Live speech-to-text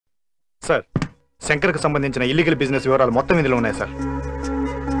Sir, శంకర్కి సంబంధించిన illegal business వివరాలు మొత్తం ఇందులో ఉన్నాయి సార్.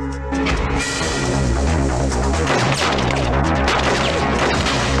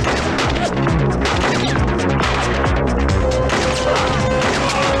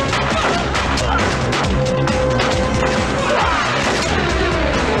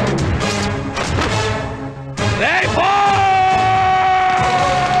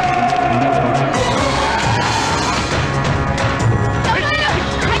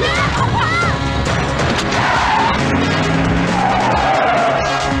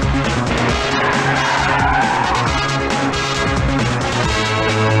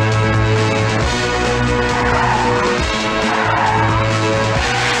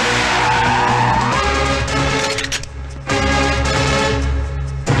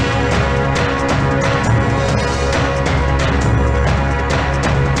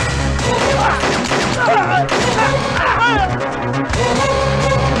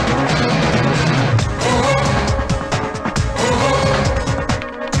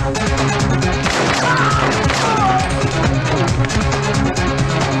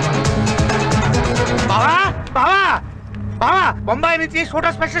 బొంబాయి నుంచి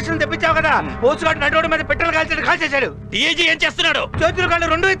షూటర్ స్పెషలిస్ట్ తెప్పించావు కదా, పోసుగాడు నడవడి మీద పెట్రోల్ కాల్చేశాడు. డిఐజీ ఏం చేస్తున్నాడు? చేతులు కాళ్ళు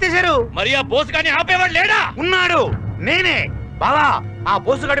రెండు ఎత్తేశారు. మరి ఆ పోసుగాడిని ఆపేవాడు లేడా? ఉన్నాడు, నేనే. బావా, ఆ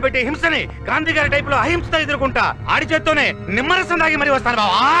పోసుగాడు పెట్టే హింసని గాంధీ గారి టైప్ లో అహింసతో ఎదుర్కొంటా. ఆడి చేత్తోనే నిమ్మరసం తాగి మరి వస్తాను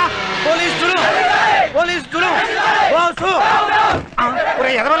బావా. పోలీసులు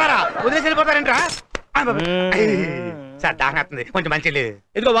ఎదవలారా వదిలేసి వెళ్ళిపోతారేంట్రా? సార్ దాహేస్తుంది, కొంచెం మంచి లేదు.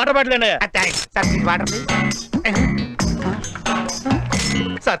 ఇదిగో వాటర్ బాటిల్ అండి. వాటర్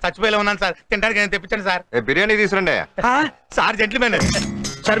సార్, చచ్చిపోయేలా ఉన్నాను సార్, తింటానికి నేను తెప్పించాను సార్. బిర్యానీ తీసుకురండి సార్. జెంట్లమెన్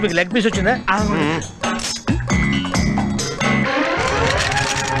సార్, మీకు లెగ్ పీస్ వచ్చిందా?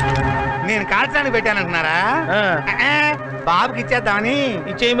 నేను కాల్చడానికి పెట్టానంటున్నారా? బాబుకి ఇచ్చేద్దామని.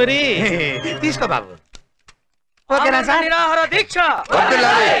 ఇచ్చేయి మరి. తీసుకో బాబు. ఓకేనా సార్? నిరాహార దీక్ష.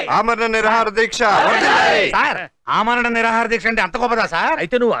 ఆమరణ నిరాహార దీక్ష. సార్, ఆమరణ నిరాహార దీక్ష అంటే అంత గొప్పదా సార్?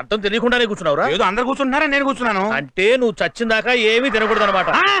 అయితే నువ్వు అర్థం తెలియకుండానే కూర్చున్నావురా? ఏదో అందరు కూర్చుంటున్నారా, నేను కూర్చున్నాను. అంటే నువ్వు చచ్చిన దాకా ఏమీ తినకూడదు అనమాట.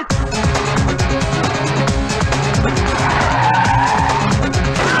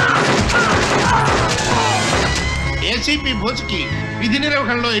 ఏసీపీ బోస్కి విధి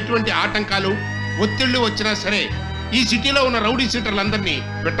నిర్వహణలో ఎటువంటి ఆటంకాలు ఒత్తిళ్లు వచ్చినా సరే ఈ సిటీలో ఉన్న రౌడీ సీటర్లందరినీ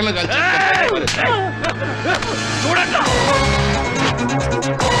పెట్టలుగా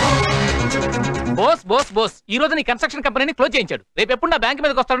బోస్ బోస్ బోస్ ఈ రోజు నీ కన్స్ట్రక్షన్ కంపెనీని క్లోజ్ చేయించాడు. రేపు ఎప్పుడు నా బ్యాంక్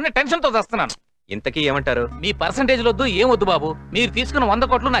మీదకి వస్తాడని టెన్షన్ తో వస్తున్నాను. ఇంతకీ ఏమంటారు? మీ పర్సంటేజ్ వద్దు, ఏం వద్దు బాబు. మీరు తీసుకున్న 100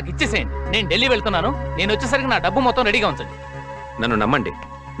 కోట్లు నాకు ఇచ్చేసేయండి. నేను ఢిల్లీ వెళ్తున్నాను. నేను వచ్చేసరికి నా డబ్బు మొత్తం రెడీగా ఉంచండి. నన్ను నమ్మండి,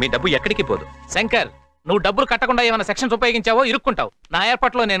 మీ డబ్బు ఎక్కడికి పోదు. శంకర్, నువ్వు డబ్బులు కట్టకుండా ఏమైనా సెక్షన్స్ ఉపయోగించావో ఇరుక్కుంటావు. నా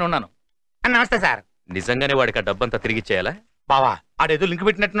ఏర్పాట్లో నేనున్నాను. నమస్తే సార్. నిజంగానే వాడికి ఆ డబ్బంతా తిరిగి చేయాలా? బావా, ఆడేదో లింక్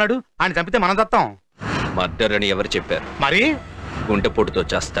పెట్టినట్టున్నాడు. ఆయన చంపితే మనం దత్తాం. మర్డర్ అని ఎవరు చెప్పారు? మరి గుండెపోటుతో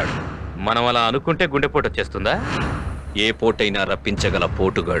చేస్తాడు. మనం అలా అనుకుంటే గుండెపోటు వచ్చేస్తుందా? ఏ పోటైనా రప్పించగల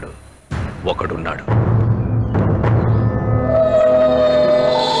పోటుగాడు ఒకడున్నాడు.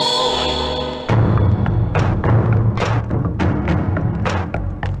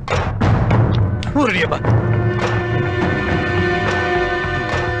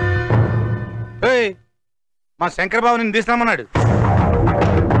 మా శంకర్ బాబు నిన్ను తీస్తామన్నాడు.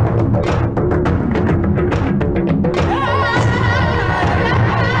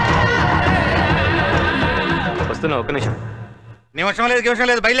 వస్తున్నా, ఒక్క నిమిషం. నిమిషం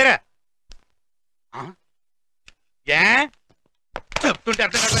లేదు బయలుదేరా. ఏ చెప్తుంటే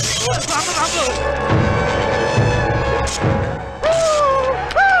అర్థం కాదు.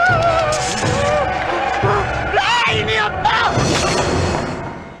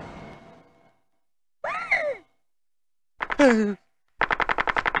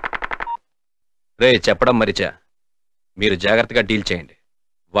 రే చెప్పడం మరిచా, మీరు జాగ్రత్తగా డీల్ చేయండి.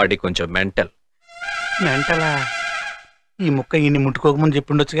 వాడి కొంచెం మెంటల్. మెంటలా? ఈ ముక్క ఈయన్ని ముట్టుకోకముందు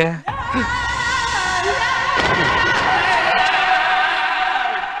చెప్పుండొచ్చుగా.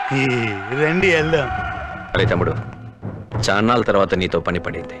 రండి వెళ్దాం. అరే తమ్ముడు, చాన్నాళ్ళ తర్వాత నీతో పని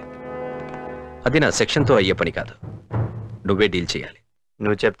పడింది. అది నా సెక్షన్తో అయ్యే పని కాదు. నువ్వే డీల్ చేయాలి.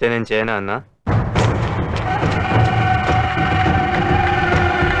 నువ్వు చెప్తే నేను చేయనా అన్నా?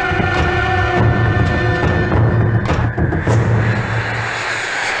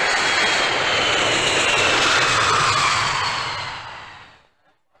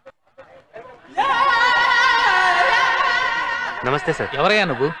 నమస్తే సార్. ఎవరయ్యా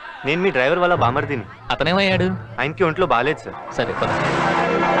నువ్వు? నేను మీ డ్రైవర్ వాళ్ళ బామర్దిని. అతనేమయ్యాడు? ఆయనకి ఒంట్లో బాగాలేదు సార్. సరే పద.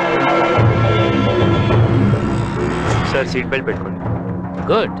 సార్ సీట్ బెల్ట్ పెట్టుకోండి.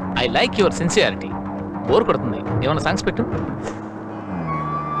 Good, I like your sincerity. Bore కొడుతుంది, ఏమైనా సాంగ్స్ పెట్టు.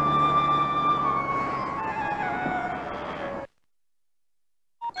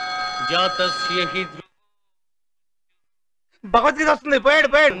 భగవద్గీత వస్తుంది. పోయాడు.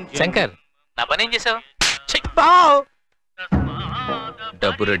 శంకర్, నా పని ఏం చేసావు?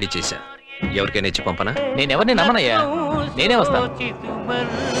 డబ్బు రెడీ చేశా. ఎవరికైనా ఇచ్చి పంపనా? నేనెవరిని నమ్మనయ్యా, నేనే వస్తాను.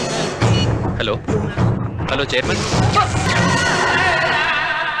 Hello hello chairman.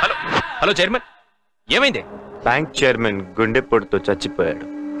 Hello chairman, ఏమైంది? బ్యాంక్ చైర్మన్ గుండెపోటుతో చచ్చిపోయాడు.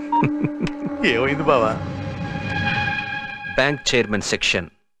 ఏమైంది బావా? బ్యాంక్ చైర్మన్ సెక్షన్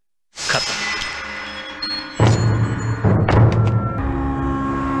ఖతం.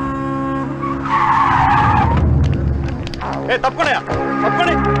 తప్పకుండా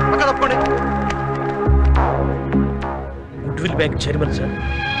తప్పండి. Good will bank chairman sir.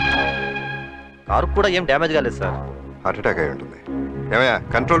 Car కూడా ఏం డ్యామేజ్ కాలేదు సార్. హార్ట్ అటాక్ అయి ఉంటుంది. ఏమయ్యా,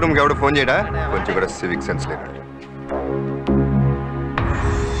 కంట్రోల్ రూమ్కి ఎవడో ఫోన్ చేయడా? కొంచెం కూడా సివిక్ సెన్స్ లేదు.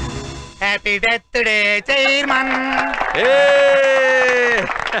 Happy death day chairman.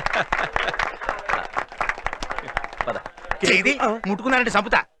 ఇది ముట్టుకున్నారంటే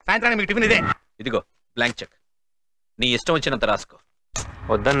సంపుతా. సాయంత్రానికి మీకు టిఫిన్ ఇదే. ఇదిగో బ్లాంక్ చెక్. నీ ఇష్టం వచ్చినంత రాసుకో.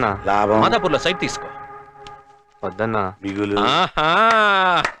 వద్దన్నా. మాదాపూర్లో సైట్ తీసుకో. వద్దన్నా. ఆహా.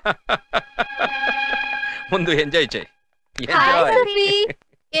 ముందు ఎంజాయ్ చేయి.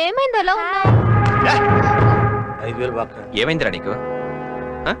 ఏమైంది అలా ఉన్నావు? ఏమైందిరా నీకు?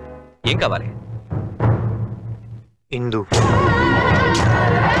 ఏం కావాలి? ఇందు.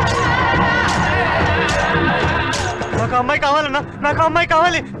 నాకు అమ్మాయి కావాలన్నా, నాకు అమ్మాయి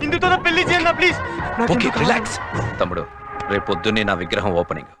కావాలి. ఇందుతో పెళ్లి చేయండి ప్లీజ్. Okay relax. తమ్ముడు, రేపు పొద్దున్నే నా విగ్రహం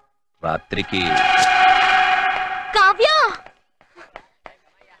ఓపెనింగ్. రాత్రికి కావ్య,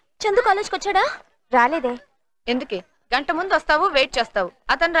 చందు కాలేజ్కి వచ్చాడా? రాలేదే. ఎందుకే? గంట ముందు వస్తావు, వెయిట్ చేస్తావు.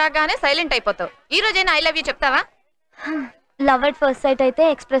 అతను రాగానే సైలెంట్ అయిపోతావు. ఈ రోజైనా ఐ లవ్ యూ చెప్తావా? లవ్ ఎట్ ఫస్ట్ సైట్ అయితే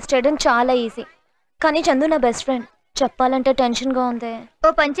ఎక్స్ప్రెస్ చేయడం చాలా ఈజీ, కానీ చందు నా బెస్ట్ ఫ్రెండ్. చెప్పాలంటే టెన్షన్ గా ఉంది. ఓ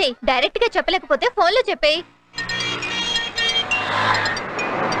పని చెయ్యి, డైరెక్ట్ గా చెప్పలేకపోతే ఫోన్ లో చెప్పేయి.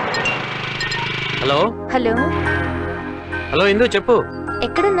 హలో హలో హలో ఇందు, చెప్పు.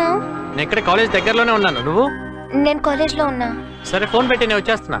 ఎక్కడున్నావు? నేను ఇక్కడ కాలేజ్ దగ్గరలోనే ఉన్నాను. నువ్వు? నేను కాలేజ్ లో ఉన్నా. సరే, ఫోన్ పెట్టి నేను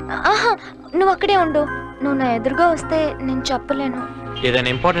వచ్చేస్తున్నా. ఆహా, నువ్వు అక్కడే ఉండు. నువ్వు నా ఎదురుగా వస్తే నేను చెప్పలేను. ఏదైనా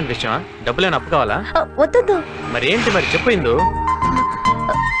ఇంపార్టెంట్ విషయమా? డబ్బులేనా అప్పు కావాలా? వద్దు. మరి ఏంటి? మరి చెప్పు ఇందు.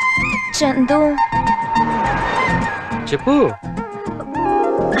 చందు, చెప్పు.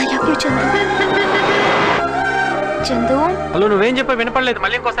 I love you Chandu. Chandu, hello, నువ్వేం చెప్పా వినపడలేదు.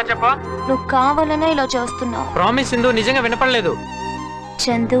 మళ్ళీ ఇంకోసారి చెప్పా. నువ్వు కావాలనే ఇలా చేస్తున్నావు. ప్రామిస్ ఇందు, నిజంగా వినపడలేదు.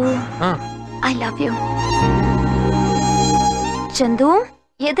 Chandu, I love you. Chandu,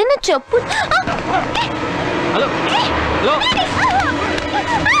 ఏదైనా చెప్పు. Hello hello.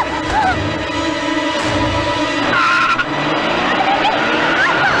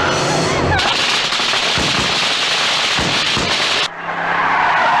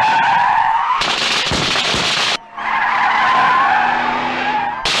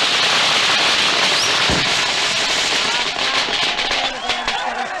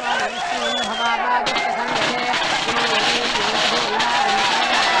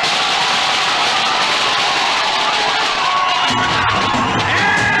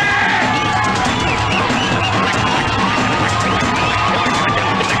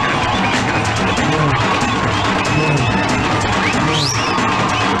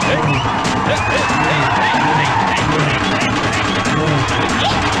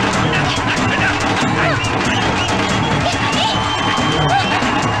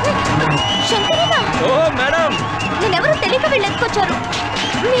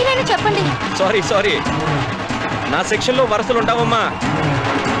 సారీ, నా సెక్షన్ లో వరుసలు ఉంటావమ్మా.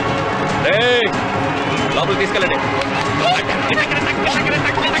 లోపలికి తీసుకెళ్ళండి.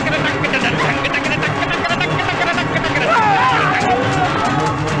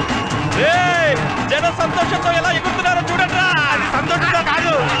 జన సంతోషంతో ఎలా ఎగురుతున్నారో చూడండి. అది సంతోషంతో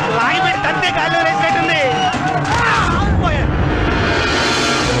కాదు, లాగి పెట్టి తంతే గాల్లో వేసినట్టుంది.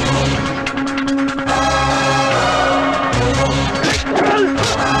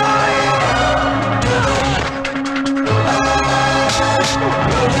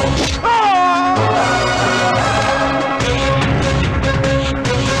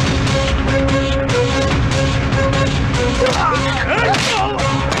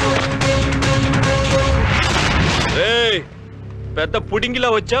 పెద్ద పుడింగిలా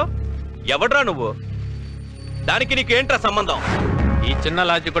వచ్చావు. ఎవడ్రా నువ్వు? దానికి నీకేంట్రా సంబంధం? ఈ చిన్న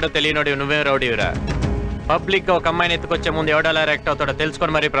లాజిక్ కూడా తెలియనోడి నువ్వే రౌడీవిరా. పబ్లిక్ గా ఒక అమ్మాయిని ఎత్తుకొచ్చే ముందు ఎవడలా రియాక్ట్ అవుతాడో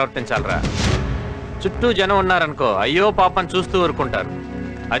తెలుసుకొని మరీ ప్రవర్తించాలరా. చుట్టూ జనం ఉన్నారనుకో, అయ్యో పాపని చూస్తూ ఊరుకుంటారు.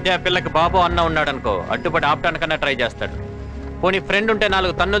 అదే ఆ పిల్లకి బాబు అన్న ఉన్నాడనుకో, అడ్డుపడి ఆపడానికన్నా ట్రై చేస్తాడు. పోనీ ఫ్రెండ్ ఉంటే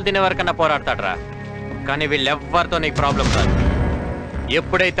 4 తన్నులు తినే వరకన్నా పోరాడతాడరా. కానీ వీళ్ళెవ్వరితో నీకు ప్రాబ్లం కాదు.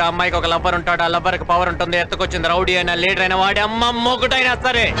 ఎప్పుడైతే అమ్మాయికి ఒక లవ్వర్ ఉంటాడో ఆ లవ్వర్కి పవర్ ఉంటుంది. ఎత్తుకొచ్చింది రౌడీ అయినా లీడర్ అయినా వాడి అమ్మ మొగుటైనా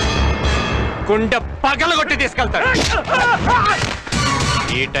సరే గుండె పగలగొట్టి తీసుకెళ్తాడు.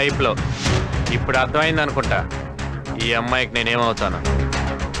 ఈ టైప్లో ఇప్పుడు అర్థమైంది అనుకుంటా ఈ అమ్మాయికి నేనేమవుతాను.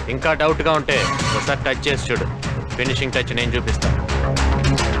 ఇంకా డౌట్గా ఉంటే ఒకసారి టచ్ చేసి చూడు. ఫినిషింగ్ టచ్ నేను చూపిస్తాను.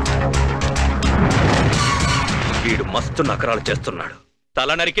 వీడు మస్తు నకరాలు చేస్తున్నాడు.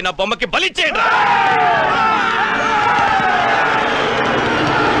 తల నరికి నా బొమ్మకి బలిచ్చేయండి.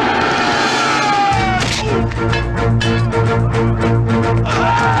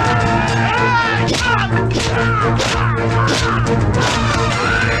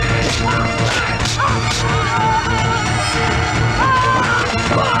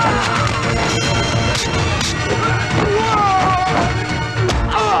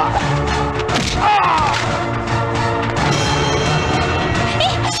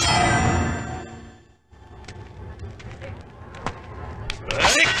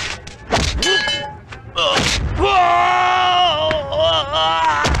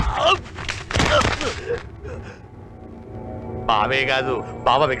 బావే కాదు,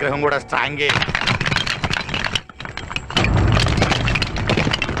 బాబా విగ్రహం కూడా స్ట్రాంగే.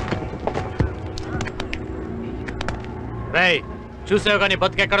 రేయ్, చూసావు కానీ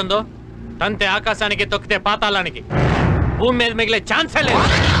బతుకెక్కడుందో? తంతే ఆకాశానికి, తొక్కితే పాతాళానికి. భూమి మీద మిగిలే ఛాన్సే లేదు.